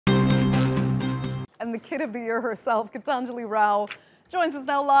And the Kid of the Year herself, Gitanjali Rao, joins us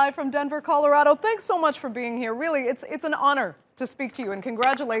now live from Denver, Colorado. Thanks so much for being here. Really, it's an honor to speak to you, and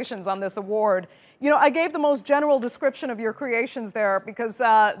congratulations on this award. You know, I gave the most general description of your creations there because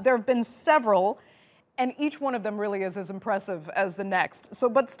there have been several, and each one of them really is as impressive as the next. So,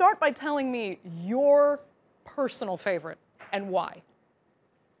 but start by telling me your personal favorite and why.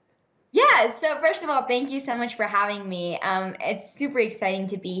 Yeah, so first of all, thank you so much for having me. It's super exciting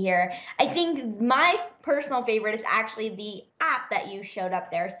to be here. I think my personal favorite is actually the app that you showed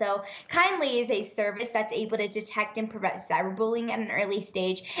up there. So Kindly is a service that's able to detect and prevent cyberbullying at an early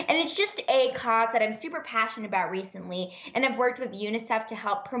stage. And it's just a cause that I'm super passionate about recently. And I've worked with UNICEF to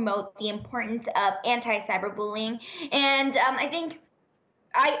help promote the importance of anti-cyberbullying. And I think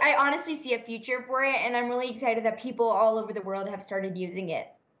I honestly see a future for it. And I'm really excited that people all over the world have started using it.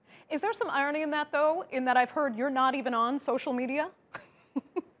 Is there some irony in that, though, in that I've heard you're not even on social media?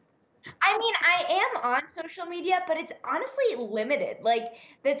 I mean, I am on social media, but it's honestly limited. Like,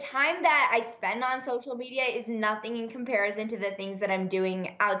 the time that I spend on social media is nothing in comparison to the things that I'm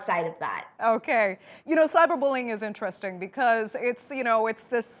doing outside of that. Okay. You know, cyberbullying is interesting because it's, you know, it's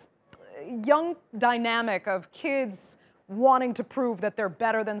this young dynamic of kids wanting to prove that they're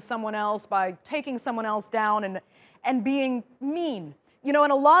better than someone else by taking someone else down and being mean. You know,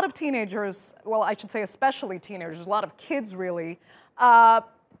 and a lot of teenagers, well, I should say especially teenagers, a lot of kids really,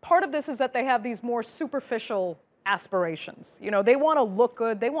 part of this is that they have these more superficial aspirations. You know, they want to look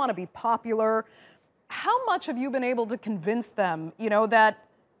good, they want to be popular. How much have you been able to convince them, you know, that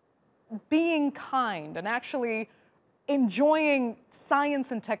being kind and actually enjoying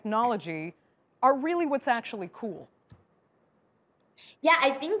science and technology are really what's actually cool? Yeah, I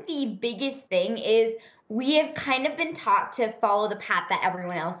think the biggest thing is we have kind of been taught to follow the path that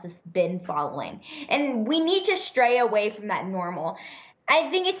everyone else has been following. And we need to stray away from that normal. I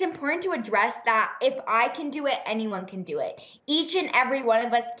think it's important to address that if I can do it, anyone can do it. Each and every one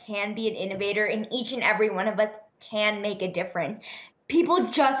of us can be an innovator, and each and every one of us can make a difference. People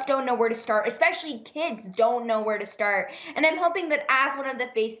just don't know where to start, especially kids don't know where to start. And I'm hoping that as one of the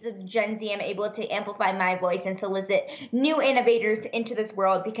faces of Gen Z, I'm able to amplify my voice and solicit new innovators into this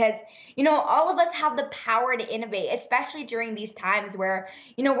world because, you know, all of us have the power to innovate, especially during these times where,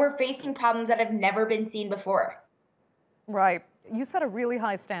 you know, we're facing problems that have never been seen before. Right. You set a really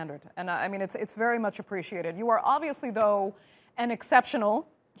high standard, and I mean, it's very much appreciated. You are obviously, though, an exceptional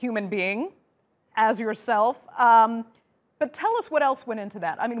human being as yourself. But tell us what else went into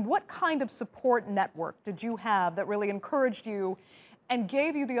that. I mean, what kind of support network did you have that really encouraged you and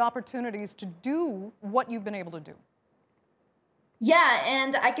gave you the opportunities to do what you've been able to do? Yeah,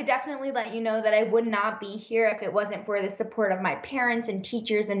 and I could definitely let you know that I would not be here if it wasn't for the support of my parents and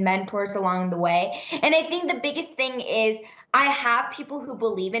teachers and mentors along the way. And I think the biggest thing is I have people who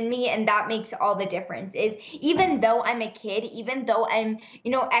believe in me, and that makes all the difference. Is even though I'm a kid, even though I'm, you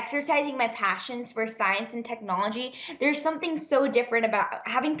know, exercising my passions for science and technology, there's something so different about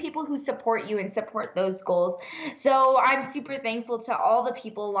having people who support you and support those goals. So I'm super thankful to all the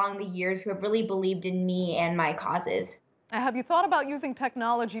people along the years who have really believed in me and my causes. Have you thought about using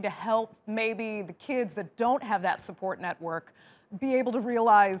technology to help maybe the kids that don't have that support network be able to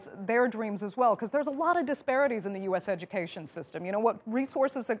realize their dreams as well? Because there's a lot of disparities in the U.S. education system. You know, what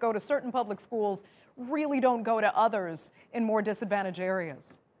resources that go to certain public schools really don't go to others in more disadvantaged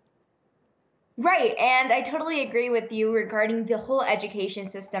areas. Right, and I totally agree with you regarding the whole education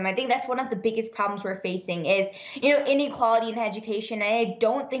system. I think that's one of the biggest problems we're facing is, you know, inequality in education. And I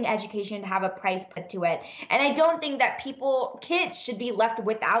don't think education should have a price put to it. And I don't think that kids should be left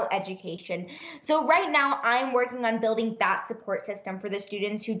without education. So right now I'm working on building that support system for the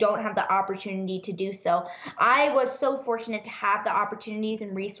students who don't have the opportunity to do so. I was so fortunate to have the opportunities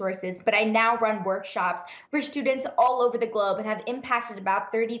and resources, but I now run workshops for students all over the globe and have impacted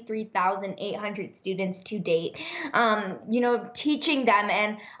about 33,800 students to date, you know, teaching them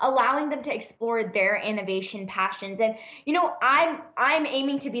and allowing them to explore their innovation passions. And, you know, I'm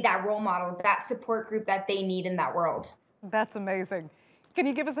aiming to be that role model, that support group that they need in that world. That's amazing. Can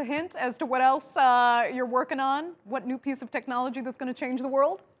you give us a hint as to what else you're working on? What new piece of technology that's going to change the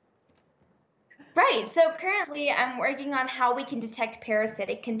world? Right. So currently I'm working on how we can detect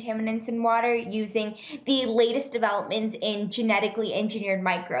parasitic contaminants in water using the latest developments in genetically engineered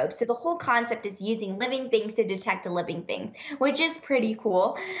microbes. So the whole concept is using living things to detect a living thing, which is pretty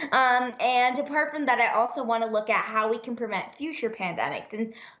cool. And apart from that, I also want to look at how we can prevent future pandemics.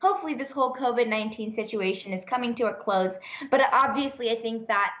 And hopefully this whole COVID-19 situation is coming to a close. But obviously, I think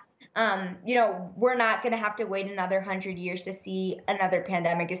that you know, we're not going to have to wait another 100 years to see another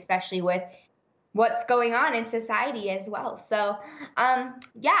pandemic, especially with what's going on in society as well. So,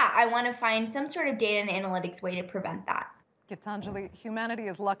 yeah, I want to find some sort of data and analytics way to prevent that. Gitanjali, humanity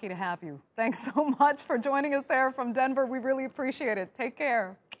is lucky to have you. Thanks so much for joining us there from Denver. We really appreciate it. Take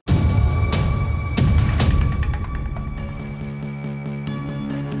care.